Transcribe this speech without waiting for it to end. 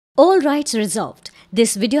All rights reserved.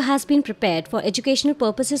 This video has been prepared for educational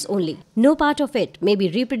purposes only. No part of it may be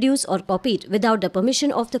reproduced or copied without the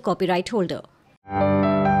permission of the copyright holder.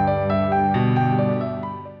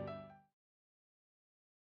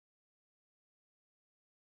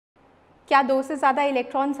 क्या 2 से ज़्यादा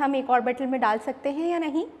electrons हम एक orbital में डाल सकते हैं या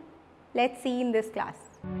नहीं? Let's see in this class.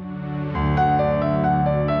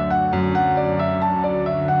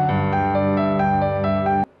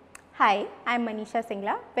 Hi, I am Manisha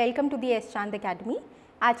Singla. Welcome to the SChand academy.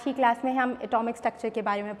 आज की क्लास में हम एटॉमिक स्ट्रक्चर के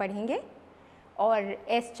बारे में पढ़ेंगे और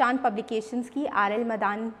SChand पब्लिकेशंस की RL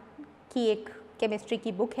मदान की एक केमिस्ट्री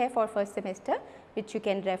की बुक है for first semester which you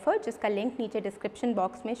can refer, जिसका लिंक नीचे डिस्क्रिप्शन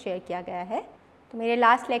बॉक्स में शेयर किया गया है. तो मेरे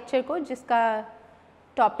लास्ट लेक्चर को, जिसका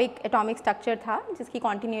टॉपिक एटॉमिक स्ट्रक्चर था, जिसकी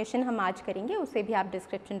कॉन्टिन्यूएशन हम आज करेंगे, उसे भी आप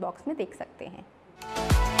डिस्क्रिप्शन बॉक्स में देख सकते हैं.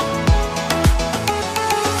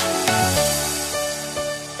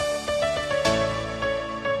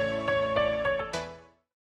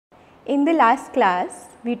 In the last class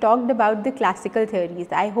we talked about the classical theories.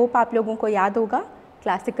 I hope आप लोगों को याद होगा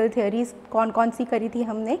क्लासिकल थ्योरीज कौन कौन सी करी थी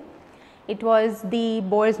हमने. It was the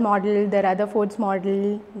Bohr's model, the Rutherford's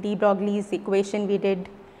model, de Broglie's equation we did,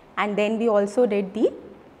 and then we also did the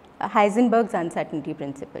Heisenberg's uncertainty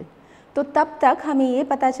principle. तो तब तक हमें ये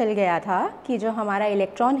पता चल गया था कि जो हमारा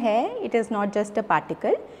इलेक्ट्रॉन है, it is not just a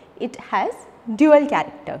particle, it has dual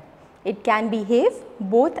character. It can behave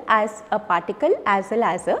both as a particle as well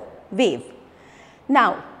as a wave. Now,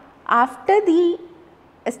 after the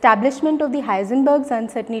establishment of the Heisenberg's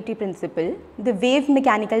uncertainty principle, the wave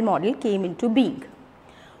mechanical model came into being.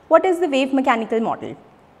 What is the wave mechanical model?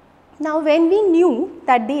 Now, when we knew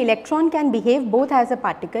that the electron can behave both as a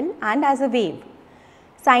particle and as a wave,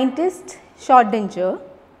 scientist Schrodinger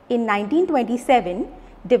in 1927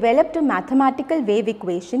 developed a mathematical wave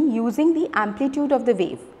equation using the amplitude of the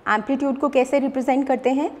wave. Amplitude को कैसे represent करते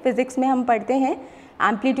हैं? Physics में हम पढ़ते हैं.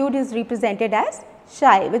 Amplitude is represented as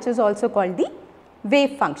psi, which is also called the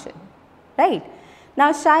wave function, right? Now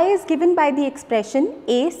psi is given by the expression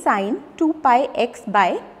a sin 2 pi x by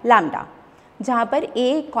lambda, जहाँ पर a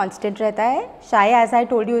constant रहता है. Psi, as I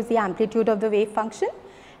told you, is the amplitude of the wave function,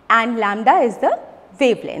 and lambda is the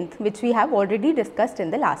wavelength, which we have already discussed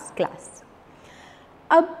in the last class.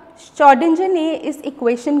 अब Schrodinger ने इस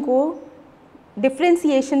equation को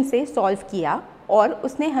differentiation से solve किया और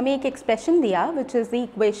उसने हमें एक expression दिया, which is the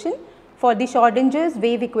equation for the Schrodinger's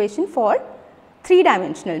wave equation for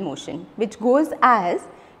three-dimensional motion, which goes as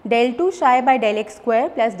del 2 psi by del x square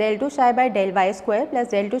plus del 2 psi by del y square plus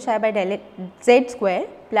del 2 psi by del z square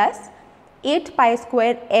plus 8 pi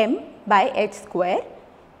square m by h square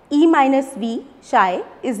e minus v psi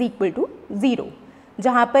is equal to 0,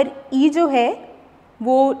 जहाँ पर e जो है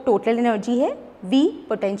वो total energy है, v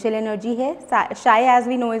potential energy है, psi as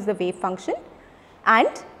we know is the wave function,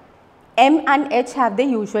 and m and h have the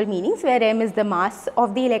usual meanings, where m is the mass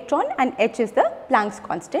of the electron and h is the Planck's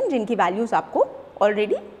constant, जिनकी values आपको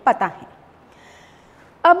already पता है.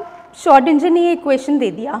 अब Schrodinger ने ये equation दे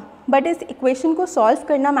दिया, but इस equation को solve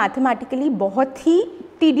करना mathematically बहुत ही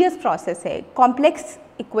tedious process है, complex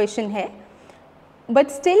equation है,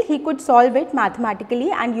 but still he could solve it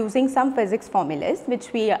mathematically and using some physics formulas,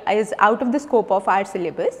 which is out of the scope of our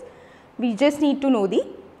syllabus. We just need to know the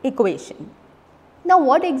equation. Now,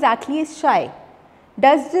 what exactly is psi?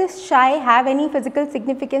 Does this psi have any physical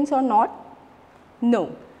significance or not? No.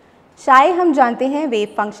 Psi हम जानते हैं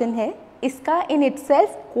wave function है, इसका in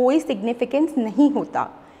itself कोई significance नहीं होता,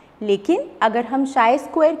 लेकिन अगर हम psi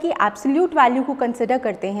square की absolute value को consider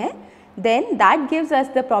करते हैं, then that gives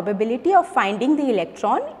us the probability of finding the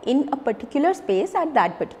electron in a particular space at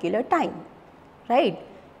that particular time, right?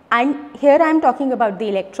 And here I am talking about the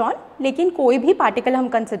electron, लेकिन कोई भी particle हम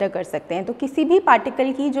consider कर सकते हैं. तो किसी भी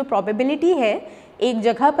पार्टिकल की जो प्रोबेबिलिटी है एक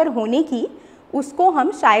जगह पर होने की, उसको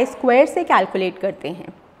हम psi स्क्वायर से कैलकुलेट करते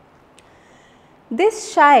हैं. This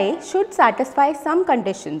psi should satisfy some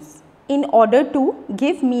conditions in order to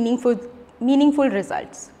give meaningful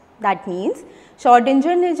results. That means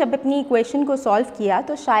Schrodinger ने जब अपनी इक्वेशन को सॉल्व किया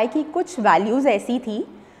तो psi की कुछ वैल्यूज़ ऐसी थी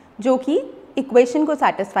जो कि इक्वेशन को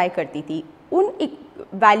सैटिस्फाई करती थी. उन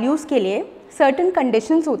वैल्यूज़ के लिए सर्टन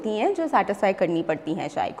कंडीशंस होती हैं जो सेटिस्फाई करनी पड़ती हैं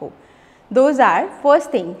psi को. Those are,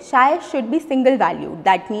 first thing, psi should be single value.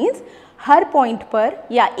 That means her point पर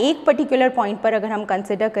या एक पर्टिकुलर पॉइंट पर अगर हम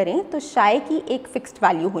कंसिडर करें तो psi की एक फिक्स्ड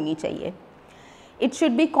वैल्यू होनी चाहिए. It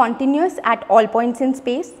should be continuous at all points in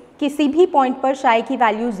space. किसी भी पॉइंट पर psi की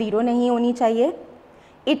वैल्यू 0 नहीं होनी चाहिए.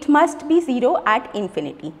 It must be 0 at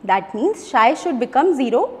infinity. That means psi should become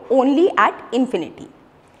 0 only at infinity.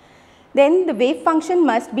 Then the wave function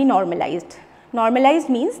must be normalized. Normalized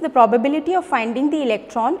means the probability of finding the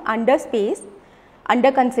electron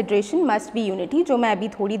under consideration must be unity, जो मैं अभी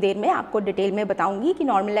थोड़ी देर में आपको detail में बताऊंगी कि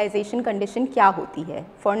normalisation condition क्या होती है.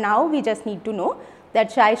 For now we just need to know that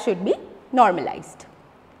शाई should be normalised.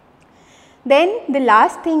 Then the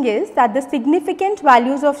last thing is that the significant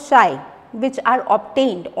values of psi which are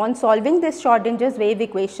obtained on solving this Schrodinger's wave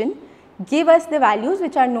equation give us the values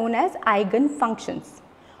which are known as eigen functions.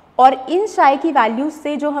 और इन psi की values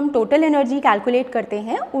से जो हम total energy calculate करते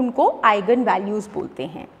हैं उनको eigen values बोलते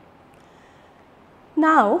हैं.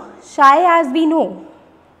 Now psi as we know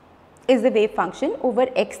is the wave function over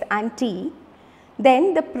x and t.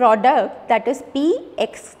 Then the product, that is p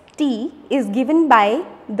x t, is given by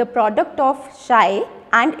the product of psi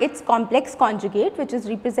and its complex conjugate, which is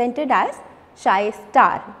represented as psi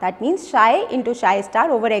star. That means psi into psi star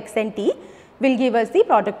over x and t will give us the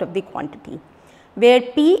product of the quantity, where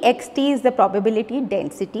p x t is the probability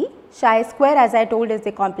density, psi square as I told is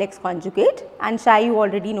the complex conjugate, and psi you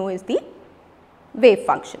already know is the wave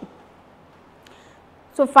function.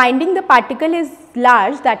 So finding the particle is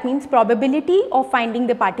large, that means probability of finding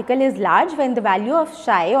the particle is large when the value of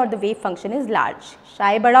psi or the wave function is large.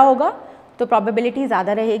 psi बड़ा होगा तो probability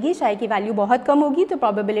ज़्यादा रहेगी, psi की value बहुत कम होगी तो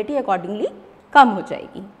probability accordingly कम हो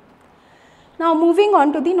जाएगी. Now moving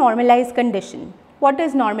on to the normalized condition. What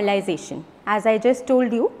is normalization? As I just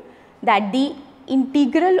told you that the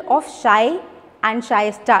integral of psi and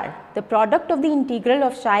psi star, the product of the integral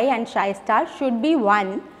of psi and psi star should be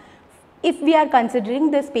 1 if we are considering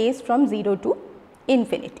the space from 0 to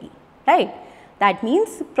infinity, right? That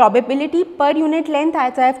means probability per unit length,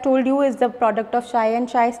 as I have told you, is the product of psi and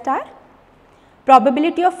psi star.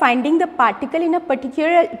 Probability of finding the particle in a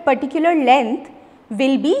particular length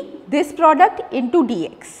will be this product into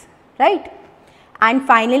dx, right? And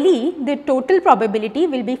finally, the total probability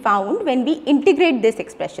will be found when we integrate this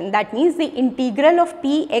expression. That means the integral of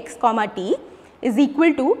p x comma t is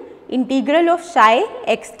equal to integral of psi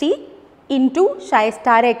x t into psi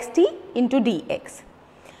star x t into dx.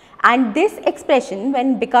 And this expression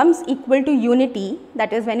when becomes equal to unity,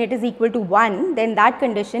 that is when it is equal to 1, then that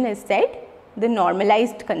condition is said the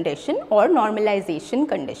normalized condition or normalization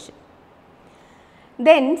condition.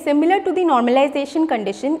 Then similar to the normalization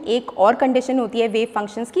condition, एक और condition होती है wave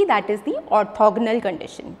functions की, that is the orthogonal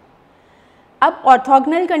condition. अब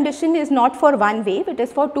orthogonal condition is not for one wave, it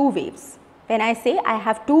is for two waves. When I say I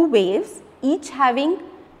have two waves, each having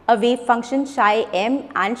a wave function psi m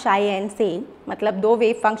and psi n same, मतलब दो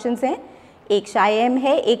wave functions हैं, एक psi m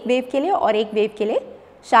है एक wave के लिए और एक wave के लिए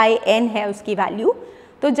psi n है उसकी value.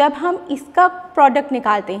 तो जब हम इसका product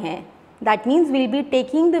निकालते हैं, that means we will be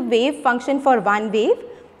taking the wave function for one wave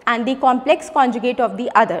and the complex conjugate of the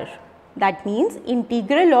other. That means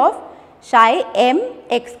integral of psi m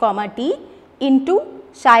x comma t into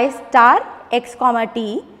psi star x comma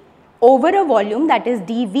t over a volume, that is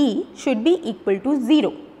dv, should be equal to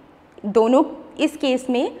 0. दोनों इस case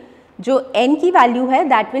में जो n की value है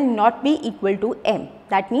that will not be equal to m.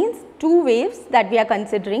 That means two waves that we are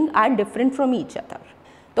considering are different from each other.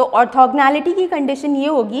 तो orthogonality की condition ये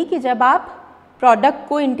होगी कि जब आप प्रोडक्ट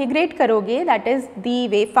को इंटीग्रेट करोगे, that is the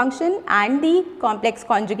wave function and the complex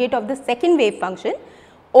conjugate of the second wave function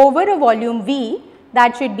over a volume v,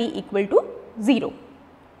 that should be equal to 0,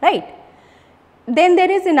 right. Then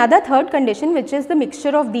there is another third condition which is the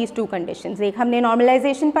mixture of these two conditions. एक हमने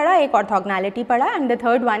normalisation पढ़ा, एक orthogonality पढ़ा, and the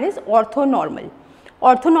third one is orthonormal.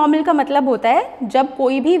 Orthonormal का मतलब होता है जब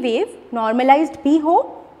कोई भी वेव नॉर्मलाइज्ड भी हो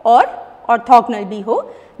और ऑर्थोगोनल भी हो,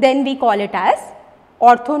 then we call it as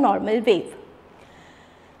orthonormal wave.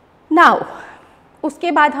 Now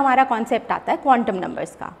उसके बाद हमारा कॉन्सेप्ट आता है क्वांटम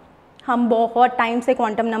नंबर्स का. हम बहुत टाइम से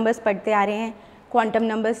क्वांटम नंबर्स पढ़ते आ रहे हैं. क्वांटम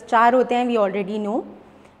नंबर्स 4 होते हैं, we already know.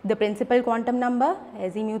 The principal quantum number,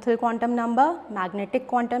 azimuthal quantum number, magnetic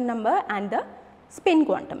quantum number and the spin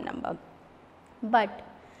quantum number. But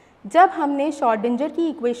जब हमने श्रोडिंगर की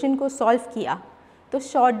इक्वेशन को सॉल्व किया तो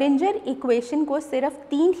श्रोडिंगर इक्वेशन को सिर्फ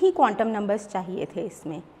 3 ही क्वांटम नंबर्स चाहिए थे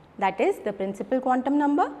इसमें. That is the principal quantum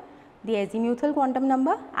number, the azimuthal quantum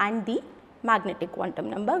number and the magnetic quantum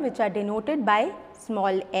number, which are denoted by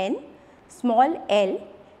small n, small l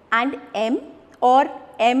and m, और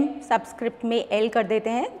m subscript में l कर देते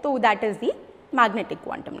हैं तो that is the magnetic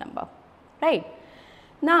quantum number, right.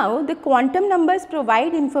 Now the quantum numbers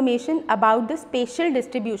provide information about the special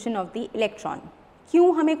distribution of the electron.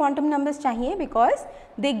 क्यों हमें quantum numbers चाहिए? Because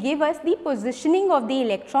they give us the positioning of the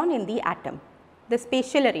electron in the atom, the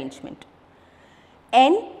special arrangement.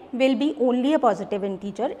 n will be only a positive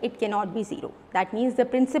integer, it cannot be 0. That means the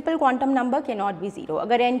principal quantum number cannot be 0.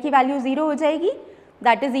 अगर n की value 0 हो जाएगी,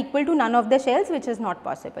 that is equal to none of the shells, which is not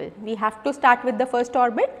possible. We have to start with the first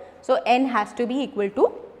orbit, so n has to be equal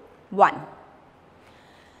to 1.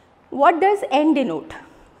 What does n denote?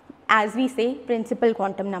 As we say, principal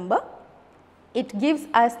quantum number. It gives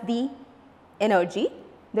us the energy,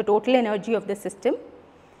 the total energy of the system,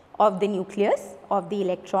 of the nucleus, of the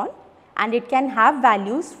electron, and it can have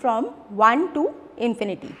values from 1 to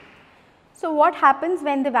infinity. So what happens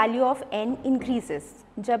when the value of n increases?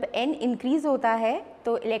 जब n increase होता है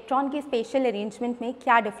तो electron के special arrangement में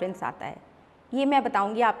क्या difference आता है, ये मैं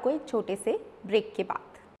बताऊंगी आपको एक छोटे से ब्रेक के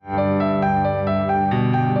बाद।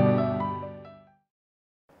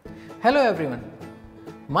 Hello everyone,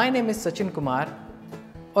 my name is Sachin Kumar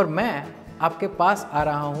और मैं आपके पास आ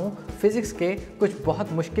रहा हूँ फिज़िक्स के कुछ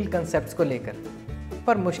बहुत मुश्किल कंसेप्ट्स को लेकर,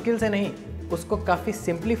 पर मुश्किल से नहीं, उसको काफ़ी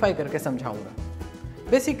सिंप्लीफाई करके समझाऊंगा।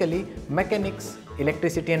 Basically mechanics,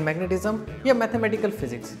 electricity and magnetism या मैथमेटिकल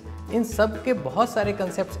फिज़िक्स, इन सब के बहुत सारे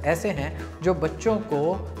कंसेप्ट्स ऐसे हैं जो बच्चों को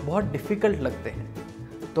बहुत डिफ़िकल्ट लगते हैं।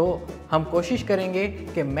 तो हम कोशिश करेंगे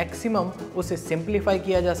कि मैक्सिमम उसे सिंप्लीफाई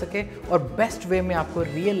किया जा सके और बेस्ट वे में आपको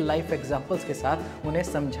रियल लाइफ एग्जांपल्स के साथ उन्हें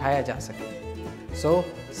समझाया जा सके। So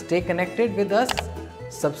stay connected with us,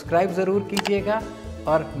 subscribe ज़रूर कीजिएगा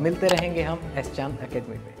और मिलते रहेंगे हम SChand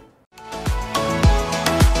अकेडमी पे।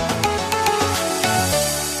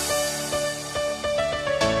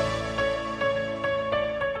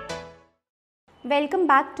 Welcome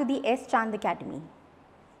back to the SChand academy.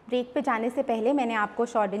 Break पे जाने से पहले मैंने आपको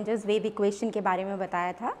श्रोडिंजर्स वेव इक्वेशन के बारे में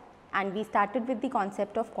बताया था and we started with the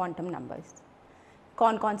concept of quantum numbers.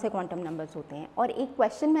 कौन कौन से क्वांटम नंबर्स होते हैं, और एक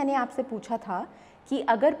क्वेश्चन मैंने आपसे पूछा था कि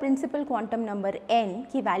अगर प्रिंसिपल क्वांटम नंबर n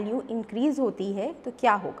की वैल्यू इंक्रीज होती है तो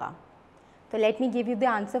क्या होगा। तो let me give you the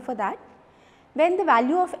answer for that. When the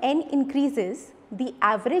value of n increases the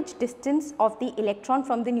average distance of the electron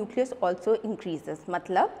from the nucleus also increases.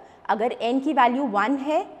 मतलब अगर n की वैल्यू 1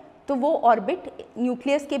 है तो वो ऑर्बिट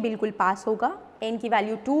न्यूक्लियस के बिल्कुल पास होगा, n की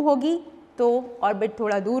वैल्यू 2 होगी तो ऑर्बिट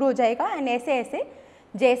थोड़ा दूर हो जाएगा, एंड ऐसे ऐसे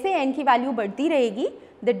जैसे n की वैल्यू बढ़ती रहेगी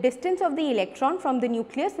the distance of the electron from the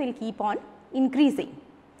nucleus will keep on increasing.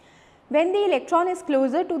 When the electron is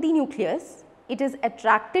closer to the nucleus, it is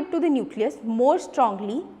attracted to the nucleus more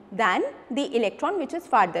strongly than the electron which is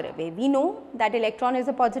farther away. We know that electron is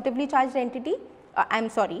a positively charged entity.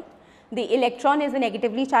 The electron is a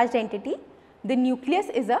negatively charged entity. The nucleus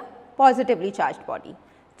is a positively charged body.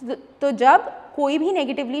 तो जब कोई भी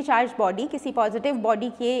negatively charged body किसी positive body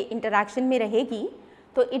के interaction में रहेगी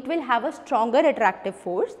तो it will have a stronger attractive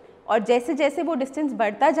force, और जैसे जैसे वो distance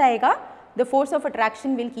बढ़ता जाएगा the force of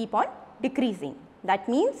attraction will keep on decreasing. That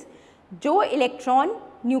means जो इलेक्ट्रॉन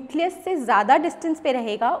न्यूक्लियस से ज़्यादा डिस्टेंस पे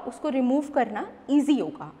रहेगा उसको रिमूव करना ईजी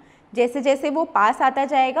होगा। जैसे जैसे वो पास आता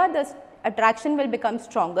जाएगा the attraction will become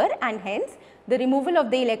stronger and hence the removal of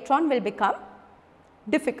the electron will become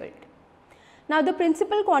difficult. Now the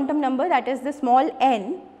principal quantum number, that is the small n,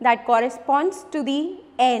 that corresponds to the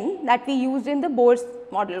n that we used in the Bohr's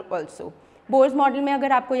model also. Bohr's model में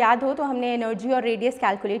अगर आपको याद हो तो हमने energy और radius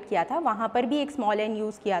calculate किया था, वहाँ पर भी एक स्मॉल n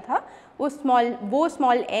यूज़ किया था। वो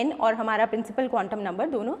स्मॉल n और हमारा प्रिंसिपल क्वांटम नंबर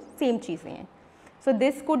दोनों सेम चीज़ें हैं। So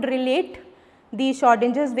this could relate the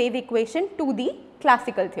श्रोडिंजर्स wave equation two the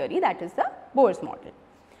classical theory, that is the Bohr's model.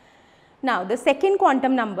 Now the second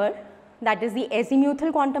quantum number, that is the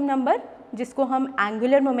azimuthal quantum number, जिसको हम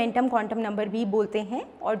angular momentum quantum number भी बोलते हैं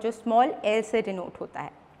और जो small l से denote होता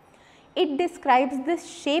है। It describes the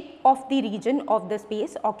shape of the region of the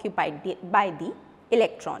space occupied by the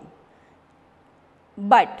electron.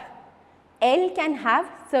 But L can have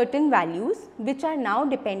certain values which are now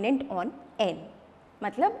dependent on n.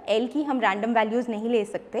 मतलब L की हम random values नहीं ले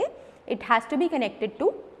सकते. It has to be connected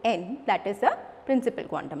to n, that is the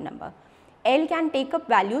principal quantum number. L can take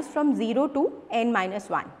up values from 0 to n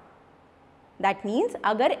minus 1. That means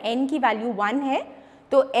अगर n की value 1 है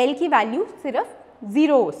तो L की value सिर्फ 0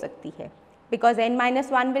 हो सकती है, because n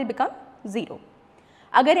minus 1 will become 0।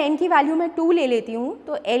 अगर n की वैल्यू मैं 2 ले लेती हूँ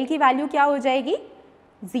तो L की वैल्यू क्या हो जाएगी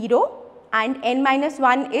 0, and n minus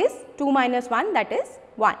 1 is 2 minus 1, that is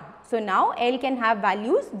 1. So now L can have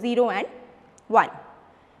values 0 and 1.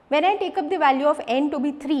 When I take up the value of n to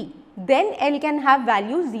be 3, then L can have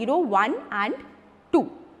values 0, 1 and 2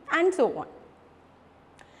 and so on.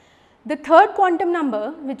 The third quantum number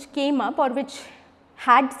which came up or which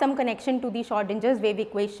had some connection to the Schrodinger's wave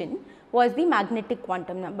equation was the magnetic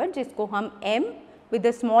quantum number, जिसको हम m with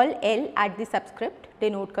a small l at the subscript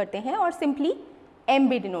denote करते हैं और simply m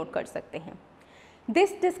भी denote कर सकते हैं.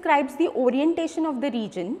 This describes the orientation of the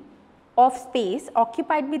region of space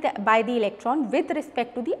occupied by the electron with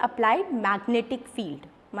respect to the applied magnetic field.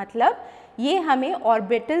 मतलब ये हमें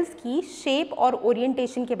orbitals की shape और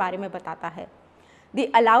orientation के बारे में बताता है.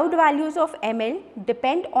 The allowed values of ml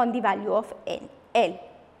depend on the value of n. L.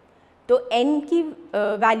 तो n की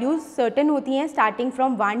वैल्यूज़ सर्टन होती हैं starting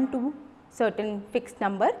from 1 to certain fixed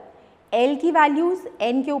number. L की वैल्यूज़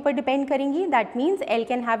n के ऊपर डिपेंड करेंगी, that means L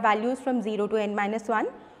can have values from 0 to n-1,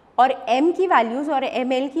 और m की वैल्यूज़ और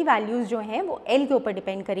ml की वैल्यूज़ जो हैं वो L के ऊपर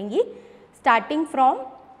डिपेंड करेंगी starting from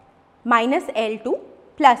 -L to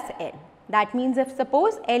 +L। That means if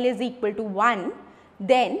suppose L is equal to 1,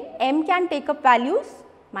 then m can take up values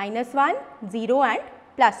 -1, 0 and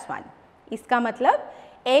 +1। इसका मतलब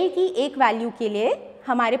L की एक वैल्यू के लिए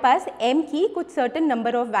हमारे पास m की कुछ सर्टन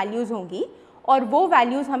नंबर ऑफ वैल्यूज़ होंगी, और वो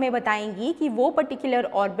वैल्यूज़ हमें बताएंगी कि वो पर्टिकुलर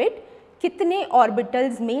ऑर्बिट कितने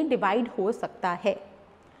ऑर्बिटल्स में डिवाइड हो सकता है।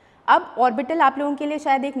 अब ऑर्बिटल आप लोगों के लिए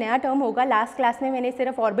शायद एक नया टर्म होगा, लास्ट क्लास में मैंने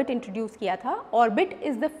सिर्फ ऑर्बिट इंट्रोड्यूस किया था। Orbit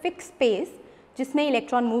is the fix space जिसमें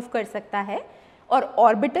इलेक्ट्रॉन मूव कर सकता है, और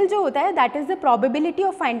ऑर्बिटल जो होता है that is the probability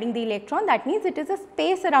of finding the electron, that means it is a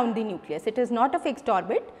space around the nucleus, it is not a fixed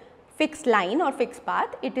orbit, fixed line और fixed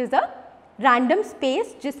path, it is a random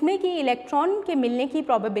space जिसमें कि electron के मिलने की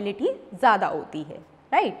probability ज़्यादा होती है,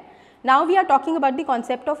 right. Now we are talking about the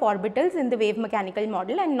concept of orbitals in the wave mechanical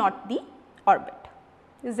model and not the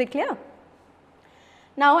orbit. Is it clear?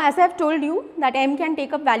 Now as I have told you that m can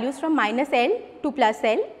take up values from -L to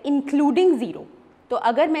 +L including 0। तो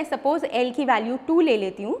अगर मैं suppose L की value 2 ले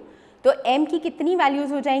लेती हूँ तो m की कितनी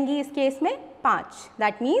वैल्यूज़ हो जाएंगी इस केस में? 5।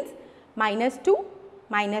 That means -2,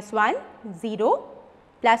 -1, 0,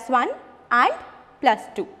 +1 and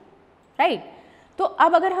 +2, right. तो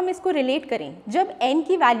अब अगर हम इसको रिलेट करें, जब n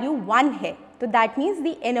की वैल्यू 1 है तो that means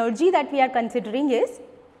the energy that we are considering is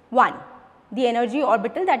 1, the energy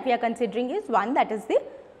orbital that we are considering is 1, that is the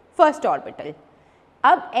first orbital.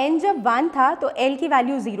 अब n जब 1 था तो L की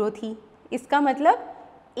वैल्यू 0 थी, इसका मतलब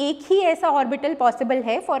एक ही ऐसा ऑर्बिटल पॉसिबल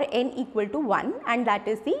है for n equal to 1 and that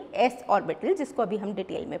is the s orbital, जिसको अभी हम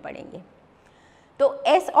डिटेल में पढ़ेंगे। तो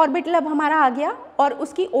s ऑर्बिटल अब हमारा आ गया, और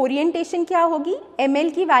उसकी ओरिएंटेशन क्या होगी?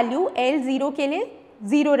 ml की वैल्यू L0 के लिए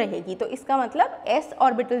 0 रहेगी, तो इसका मतलब s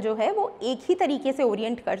ऑर्बिटल जो है वो एक ही तरीके से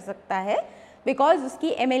ओरिएंट कर सकता है बिकॉज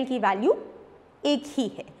उसकी ml की वैल्यू एक ही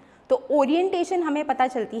है। तो ओरिएंटेशन हमें पता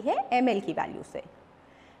चलती है ml की वैल्यू से।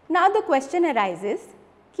 नाउ द क्वेश्चन अराइजेस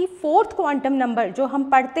कि फोर्थ क्वांटम नंबर जो हम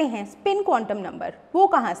पढ़ते हैं स्पिन क्वांटम नंबर, वो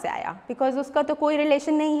कहाँ से आया? बिकॉज उसका तो कोई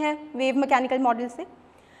रिलेशन नहीं है वेव मैकेनिकल मॉडल से।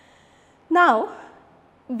 Now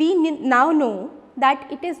we now know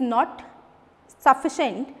that it is not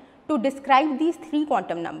sufficient to describe these 3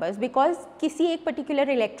 quantum numbers because किसी एक particular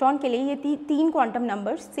इलेक्ट्रॉन के लिए ये 3 क्वांटम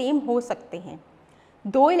नंबर सेम हो सकते हैं,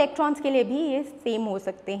 2 इलेक्ट्रॉन्स के लिए भी ये सेम हो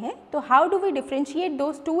सकते हैं। तो how do we differentiate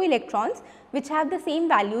those 2 electrons which have the same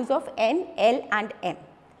values of n, l and m?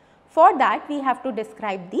 For that we have to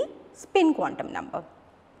describe the spin quantum number.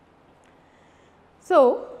 So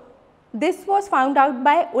this was found out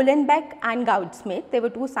by Uhlenbeck and Goudsmit. They were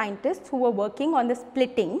 2 scientists who were working on the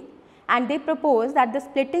splitting, and they proposed that the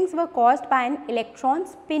splittings were caused by an electron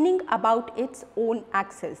spinning about its own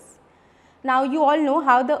axis. Now you all know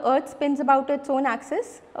how the earth spins about its own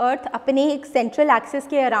axis. Earth अपने एक central axis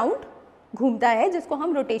के around घूमता है जिसको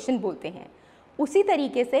हम rotation बोलते हैं। उसी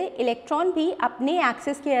तरीके से इलेक्ट्रॉन भी अपने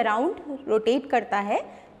एक्सिस के अराउंड रोटेट करता है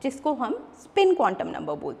जिसको हम स्पिन क्वांटम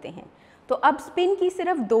नंबर बोलते हैं। तो अब स्पिन की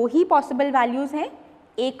सिर्फ 2 ही पॉसिबल वैल्यूज़ हैं,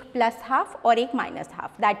 एक +½ और एक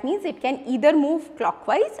 -½ that means it can either move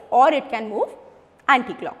clockwise और it can move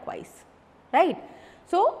anti clockwise, right.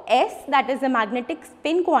 So S that is the magnetic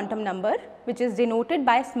spin quantum number which is denoted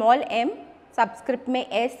by small m subscript में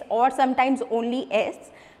S और sometimes only S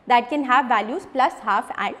that can have values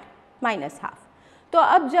 +½ and -½ तो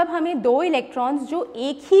अब जब हमें 2 electrons जो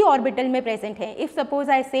एक ही orbital में present हैं, इफ़ सपोज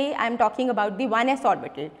आई से I am talking about the 1s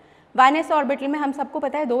orbital, 1s orbital में हम सबको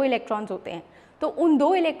पता है 2 इलेक्ट्रॉन्स होते हैं, तो उन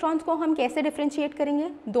 2 इलेक्ट्रॉन्स को हम कैसे डिफ्रेंशिएट करेंगे?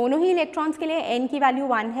 दोनों ही इलेक्ट्रॉन्स के लिए n की वैल्यू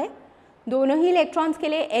 1 है, दोनों ही इलेक्ट्रॉन्स के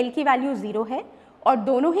लिए l की वैल्यू 0 है, और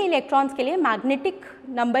दोनों ही इलेक्ट्रॉन्स के लिए मैग्नेटिक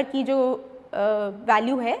नंबर की जो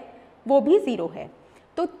वैल्यू है वो भी 0 है।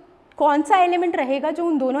 तो कौन सा एलिमेंट रहेगा जो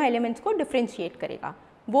उन दोनों एलिमेंट्स को डिफ्रेंशिएट करेगा?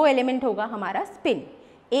 वो एलिमेंट होगा हमारा स्पिन।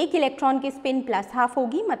 एक इलेक्ट्रॉन की स्पिन +½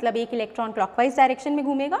 होगी, मतलब एक इलेक्ट्रॉन क्लॉकवाइज डायरेक्शन में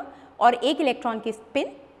घूमेगा, और एक इलेक्ट्रॉन की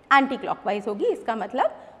स्पिन एंटी क्लॉकवाइज होगी, इसका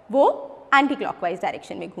मतलब वो एंटी क्लॉकवाइज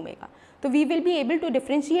डायरेक्शन में घूमेगा। तो we will be able to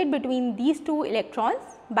differentiate between these 2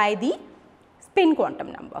 electrons by the spin quantum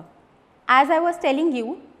number. As I was telling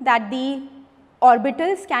you that the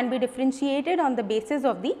orbitals can be differentiated on the basis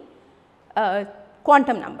of the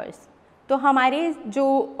quantum numbers. तो हमारे जो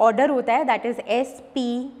order होता है that is S, P,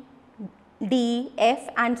 D, F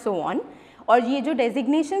and so on, और ये जो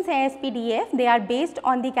designations हैं S, P, D, F, they are based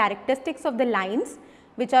on the characteristics of the lines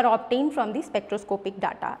which are obtained from the spectroscopic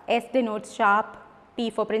data. S denotes sharp, P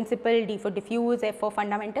for principal, D for diffuse, F for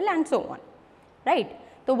fundamental and so on, right.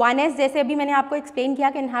 तो 1s जैसे अभी मैंने आपको explain किया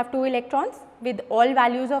can have 2 electrons with all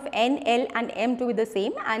values of n, l and m to be the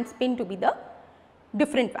same and spin to be the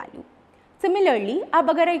different value. Similarly, अब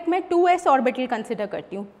अगर एक मैं 2s ऑर्बिटल कंसिडर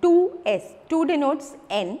करती हूँ, 2s, 2 denotes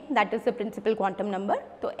n, that is the principal quantum number,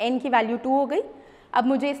 तो n की value 2 हो गई. अब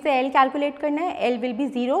मुझे इससे l कैलकुलेट करना है, l will be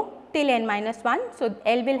 0 till n-1, so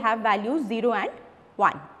l will have values 0 and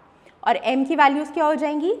 1. और m की वैल्यूज़ क्या हो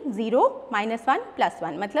जाएंगी, 0, -1,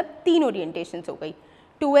 +1, मतलब 3 ओरिएंटेशंस हो गई.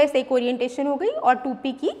 2s एक ओरिएंटेशन हो गई और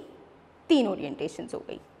 2p की 3 ओरिएंटेशंस हो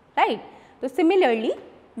गई, राइट. तो similarly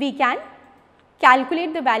we can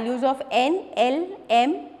calculate the values of n, l,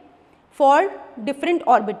 m for different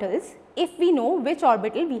orbitals if we know which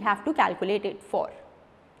orbital we have to calculate it for,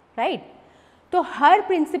 right. तो हर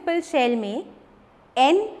principal shell में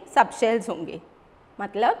n subshells होंगे.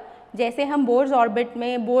 मतलब जैसे हम bourse orbit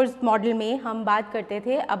में, Bohr's model में हम बात करते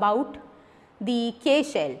थे अबाउट दी k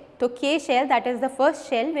shell, तो k shell that is the first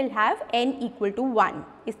shell will have n equal to 1.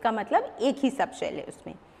 इसका मतलब एक ही सबशेल है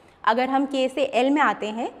उसमें. अगर हम k से l में आते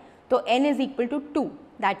हैं तो n is equal to 2,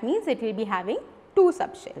 that means it will be having 2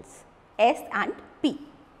 subshells, S and P,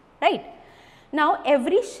 right. Now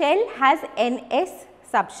every shell has ns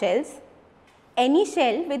subshells. Any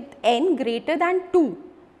shell with n greater than 2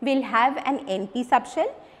 will have an np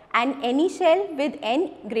subshell and any shell with n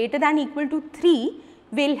greater than equal to 3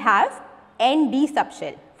 will have nd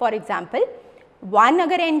subshell. For example, 1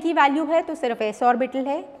 अगर n की value है तो सिर्फ s orbital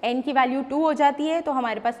है, n की value 2 हो जाती है तो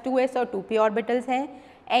हमारे पास 2s और 2p ऑर्बिटल्स हैं,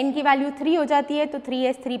 n की वैल्यू 3 हो जाती है तो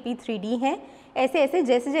 3s, 3p, 3d हैं. ऐसे ऐसे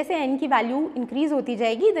जैसे जैसे n की वैल्यू इंक्रीज होती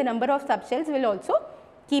जाएगी, the number of subshells will also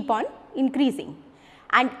keep on increasing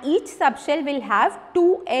and each subshell will have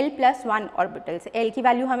 2l+1 orbitals. l की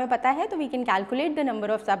वैल्यू हमें पता है तो we can calculate the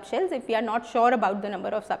number of subshells if we are not sure about the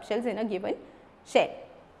number of subshells in a given shell.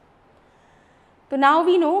 तो now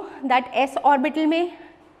we know that s orbital में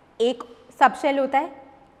एक subshell होता है,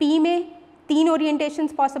 p में 3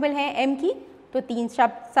 ओरिएंटेशंस पॉसिबल हैं m की, तो 3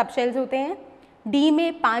 subshells होते हैं. d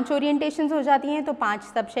में 5 ओरिएंटेशंस हो जाती हैं तो 5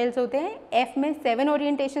 सबशेल्स होते हैं. f में 7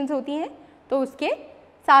 ओरिएंटेशंस होती हैं तो उसके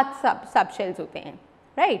 7 सबशेल्स होते हैं,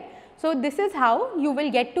 right. So this is how you will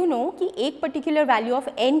get to know कि एक पर्टिकुलर वैल्यू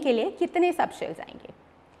ऑफ n के लिए कितने सबशेल्स आएंगे.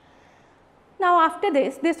 Now after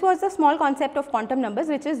this was the small concept of quantum numbers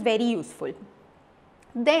which is very useful.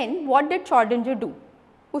 Then what did Schrodinger do,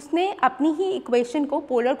 उसने अपनी ही equation को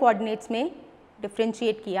polar coordinates में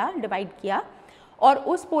डिफ्रेंशिएट किया, डिवाइड किया, और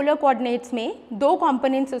उस पोलर कोऑर्डिनेट्स में 2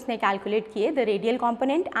 कंपोनेंट्स उसने कैलकुलेट किए, the radial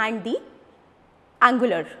component and the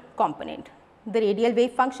angular component, the radial wave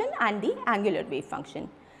function and the angular wave function.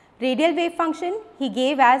 Radial wave function he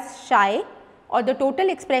gave as शाई, और the total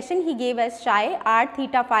expression he gave as शाई r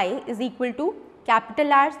theta phi is equal to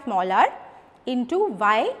capital R small r into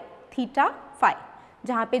y theta phi,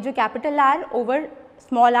 जहाँ पे जो capital R over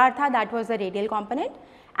small r था that was the radial component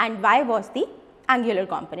and y was the angular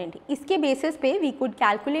component. इसके basis पे we could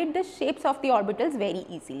calculate the shapes of the orbitals very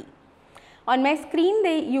easily. On my screen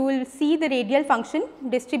you will see the radial function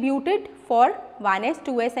distributed for 1s,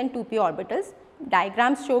 2s and 2p orbitals.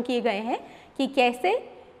 Diagrams show किए गए हैं कि कैसे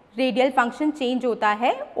radial function change होता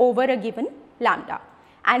है over a given lambda,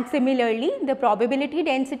 and similarly the probability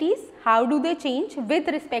densities how do they change with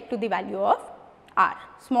respect to the value of r,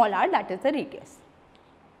 small r, that is the radius.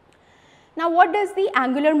 Now what does the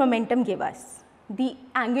angular momentum give us? The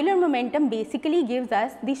angular momentum basically gives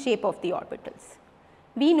us the shape of the orbitals.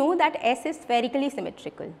 We know that s is spherically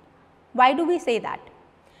symmetrical. Why do we say that?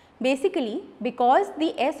 Basically because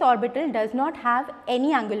the s orbital does not have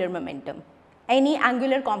any angular momentum, any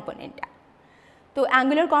angular component. तो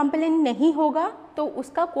angular component नहीं होगा तो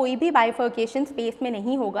उसका कोई भी bifurcation space में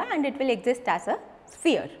नहीं होगा and it will exist as a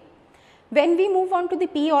sphere. When we move on to the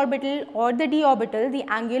p orbital or the d orbital, the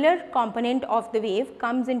angular component of the wave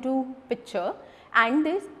comes into picture and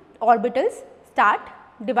these orbitals start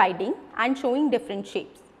dividing and showing different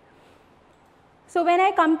shapes. So when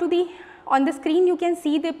I come to the, on the screen you can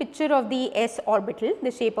see the picture of the s orbital,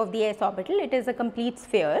 the shape of the s orbital. It is a complete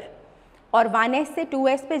sphere और 1s से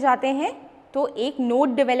 2s पे जाते हैं तो एक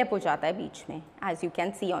node develop हो जाता है बीच में, as you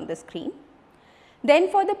can see on the screen. Then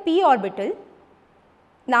for the p orbital,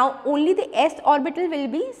 now only the s orbital will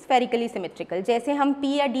be spherically symmetrical. जैसे हम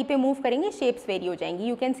p या d पे move करेंगे shapes vary हो जाएंगी.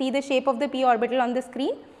 You can see the shape of the p orbital on the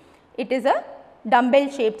screen. It is a dumbbell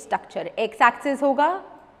shaped structure. x axis होगा,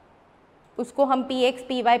 उसको हम px,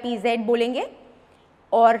 py, pz बोलेंगे,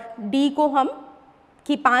 और d को हम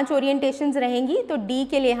की 5 ओरिएंटेशंस रहेंगी तो d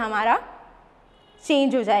के लिए हमारा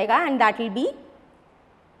चेंज हो जाएगा and that will be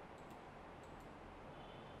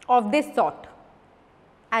of this sort.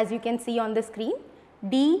 As you can see on the screen,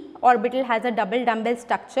 d orbital has a double dumbbell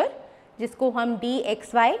structure. जिसको हम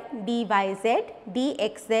dxy, dyz,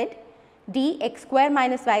 dxz, dx²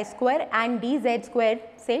 minus Y square and dz²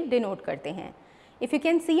 से denote करते हैं. If you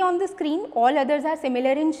can see on the screen, all others are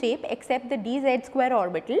similar in shape except the dz²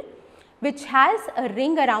 orbital, which has a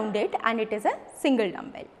ring around it and it is a single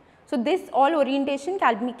dumbbell. So this all orientation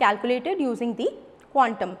can be calculated using the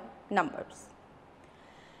quantum numbers.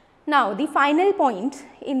 Now the final point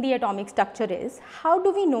in the atomic structure is, how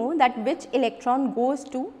do we know that which electron goes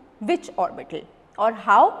to which orbital, or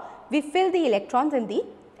how we fill the electrons in the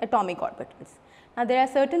atomic orbitals. Now there are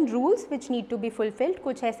certain rules which need to be fulfilled.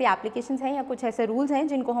 कुछ ऐसे applications हैं या कुछ ऐसे rules हैं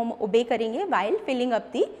जिनको हम obey करेंगे while filling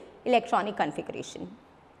up the electronic configuration.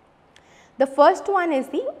 The first one is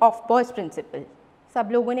the Aufbau's principle. सब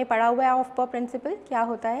लोगों ने पढ़ा हुआ है Aufbau principle. क्या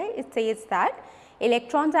होता है? It says that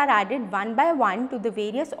electrons are added one by one to the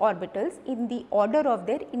various orbitals in the order of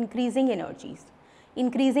their increasing energies.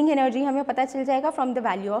 Increasing energy हमें पता चल जाएगा from the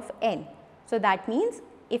value of n. So that means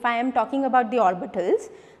if I am talking about the orbitals,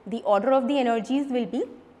 the order of the energies will be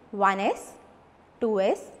 1s,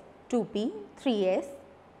 2s, 2p, 3s,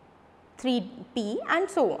 3p and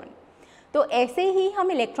so on. तो ऐसे ही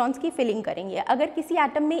हम electrons की filling करेंगे. अगर किसी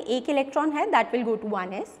atom में एक electron है that will go to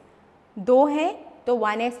 1s, दो हैं तो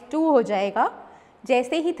 1s2 हो जाएगा.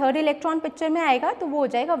 जैसे ही थर्ड इलेक्ट्रॉन पिक्चर में आएगा तो वो हो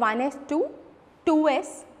जाएगा 1s2,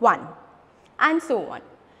 2s1 and so on.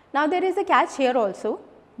 Now there is a catch here also.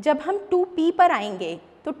 जब हम 2p पर आएंगे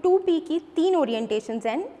तो 2p की तीन orientations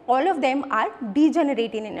and all of them are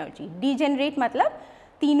degenerate in energy. Degenerate मतलब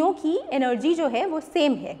तीनों की एनर्जी जो है वो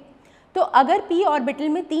सेम है. तो अगर p ऑर्बिटल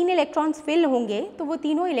में तीन इलेक्ट्रॉन्स फिल होंगे तो वो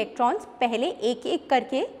तीनों इलेक्ट्रॉन्स पहले एक एक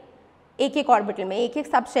करके एक एक ऑर्बिटल में एक एक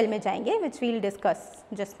सब शेल में जाएंगे, which we will discuss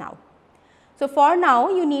just now. So for now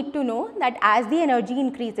you need to know that as the energy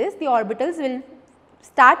increases, the orbitals will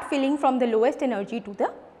start filling from the lowest energy to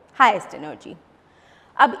the highest energy.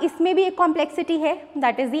 अब इसमें भी एक complexity है,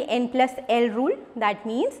 that is the n+l rule. That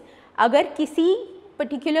means अगर किसी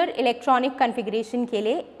particular electronic configuration के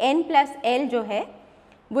लिए n+l जो है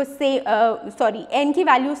वो n की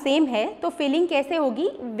वैल्यू सेम है, तो फिलिंग कैसे होगी?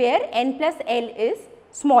 Where n+l is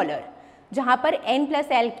smaller. जहाँ पर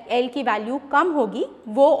n+l की वैल्यू कम होगी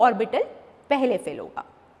वो ऑर्बिटल पहले फिल होगा.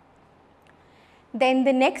 Then the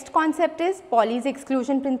next concept is Pauli's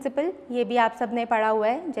exclusion principle. ये भी आप सब ने पढ़ा हुआ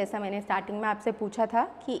है. जैसा मैंने स्टार्टिंग में आपसे पूछा था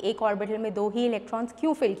कि एक ऑर्बिटल में दो ही इलेक्ट्रॉन्स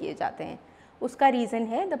क्यों फिल किए जाते हैं, उसका रीज़न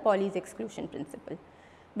है the Pauli's exclusion principle.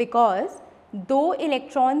 Because दो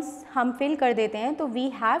इलेक्ट्रॉन्स हम फिल कर देते हैं तो we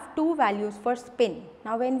have two values for spin.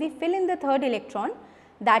 Now when we fill in the third electron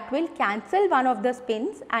that will cancel one of the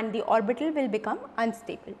spins and the orbital will become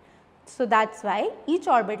unstable. So that's why each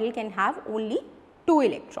orbital can have only two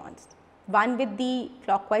electrons, one with the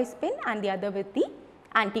clockwise spin and the other with the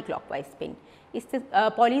anti-clockwise spin. इस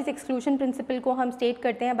Pauli's exclusion principle को हम state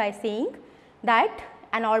करते हैं by saying that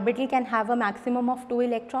an orbital can have a maximum of 2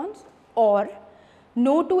 electrons or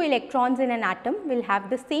no 2 electrons in an atom will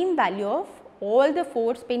have the same value of all the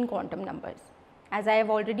 4 spin quantum numbers. As I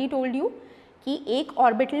have already told you कि एक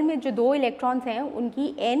orbital में जो दो electrons हैं उनकी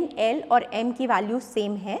n, l और m की value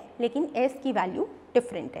same है लेकिन s की वैल्यू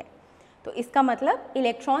डिफरेंट है. तो इसका मतलब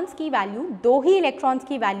इलेक्ट्रॉन्स की वैल्यू, दो ही इलेक्ट्रॉन्स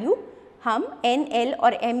की वैल्यू हम n, l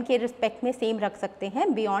और m के रिस्पेक्ट में सेम रख सकते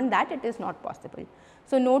हैं. Beyond that it is not possible.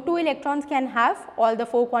 So no two electrons can have all the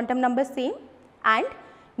 4 quantum numbers same and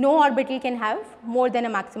no orbital can have more than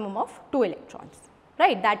a maximum of 2 electrons.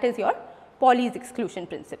 Right, that is your Pauli's exclusion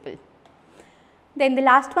principle. Then the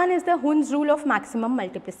last one is the Hund's rule of maximum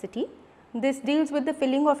multiplicity. This deals with the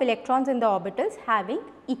filling of electrons in the orbitals having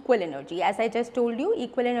equal energy. As I just told you,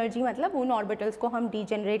 equal energy मतलब उन orbitals को हम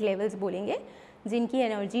degenerate levels बोलेंगे जिनकी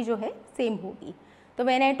energy जो है same होगी. तो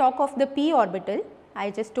when I talk of the p orbital, I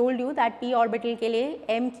just told you that p orbital के लिए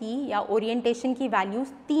m की या orientation की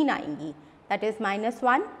values 3 आएंगी, that is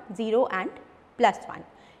 -1, 0 and +1.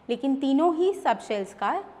 लेकिन तीनों ही subshells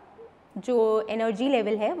का जो energy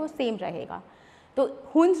level है वो same रहेगा. So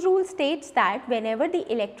Hund's rule states that whenever the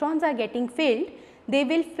electrons are getting filled, they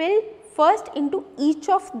will fill first into each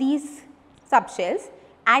of these subshells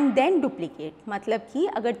and then duplicate. मतलब कि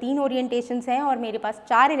अगर 3 orientations हैं और मेरे पास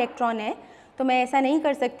 4 इलेक्ट्रॉन हैं तो मैं ऐसा नहीं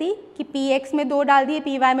कर सकती कि px में 2 डाल दिए,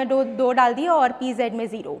 py में 2 डाल दिए और pz में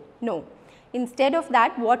 0. No. Instead of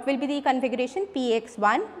that, what will be the configuration?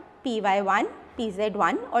 px1, py1,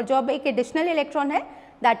 pz1 और जो अब एक additional electron है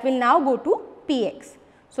that will now go to px.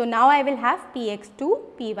 So now I will have px2,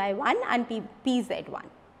 py1 and pz1.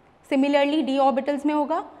 Similarly d orbitals में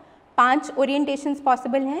होगा 5 orientations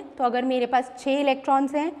possible हैं. तो अगर मेरे पास 6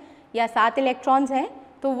 इलेक्ट्रॉन्स हैं या 7 इलेक्ट्रॉन्स हैं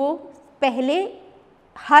तो वो पहले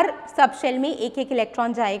हर सब शेल में एक एक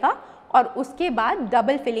इलेक्ट्रॉन जाएगा और उसके बाद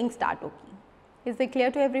डबल फिलिंग स्टार्ट होगी. Is it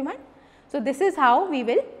clear to everyone? So this is how we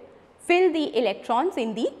will fill the electrons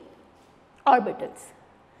in the orbitals.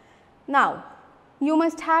 Now you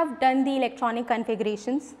must have done the electronic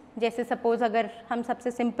configurations. जैसे सपोज अगर हम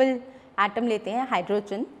सबसे सिंपल एटम लेते हैं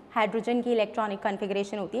hydrogen, hydrogen की electronic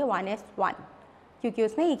configuration होती है 1s1 क्योंकि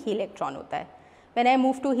उसमें एक ही इलेक्ट्रॉन होता है. When I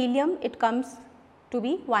move to helium it comes to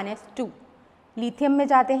be 1s2. Lithium में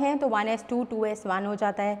जाते हैं तो 1s2 2s1 हो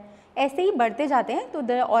जाता है. ऐसे ही बढ़ते जाते हैं तो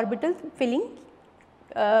the orbital filling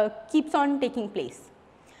keeps on taking place.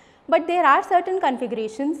 But there are certain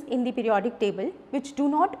configurations in the periodic table which do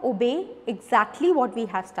not obey exactly what we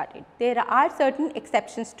have studied. There are certain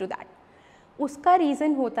exceptions to that. उसका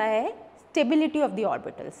reason होता है stability of the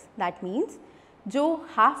orbitals. That means जो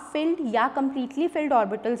half filled या completely filled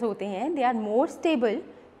orbitals होते हैं they are more stable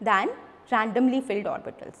than randomly filled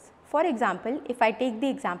orbitals. For example, if I take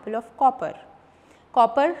the example of copper.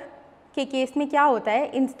 Copper के case में क्या होता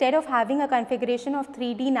है, instead of having a configuration of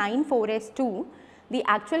 3d9 4s2, the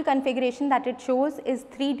actual configuration that it shows is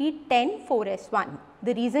 3d10 4s1.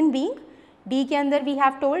 The reason being, D के अंदर we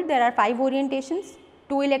have told there are 5 orientations,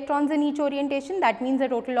 2 electrons in each orientation, that means a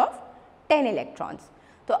total of 10 electrons.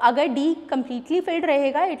 तो अगर D completely filled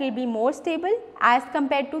रहेगा it will be more stable as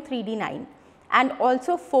compared to 3d9 and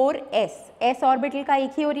also 4s. S orbital का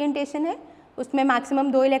एक ही orientation है, उसमें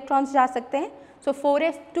maximum 2 electrons जा सकते हैं. So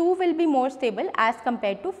 4s2 will be more stable as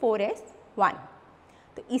compared to 4s1.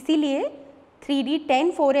 तो इसीलिए 3d10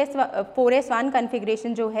 4s1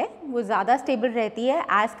 configuration जो है वो ज़्यादा stable रहती है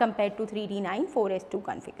as compared to 3d9 4s2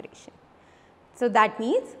 configuration. So that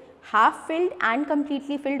means half filled and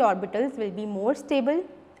completely filled orbitals will be more stable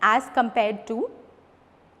as compared to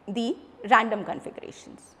the random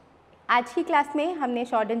configurations. आज की क्लास में हमने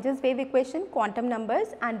Schrodinger's wave equation, quantum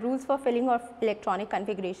numbers and rules for filling of electronic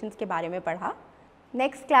configurations के बारे में पढ़ा.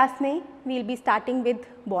 Next class में we will be starting with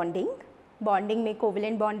bonding. Bonding में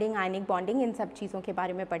कोवेलेंट बॉन्डिंग, आयनिक बॉन्डिंग, इन सब चीज़ों के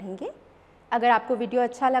बारे में पढ़ेंगे. अगर आपको वीडियो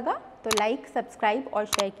अच्छा लगा तो लाइक, सब्सक्राइब और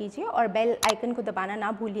शेयर कीजिए और बेल आइकन को दबाना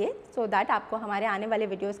ना भूलिए सो दैट आपको हमारे आने वाले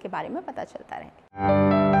वीडियोज़ के बारे में पता चलता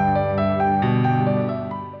रहे.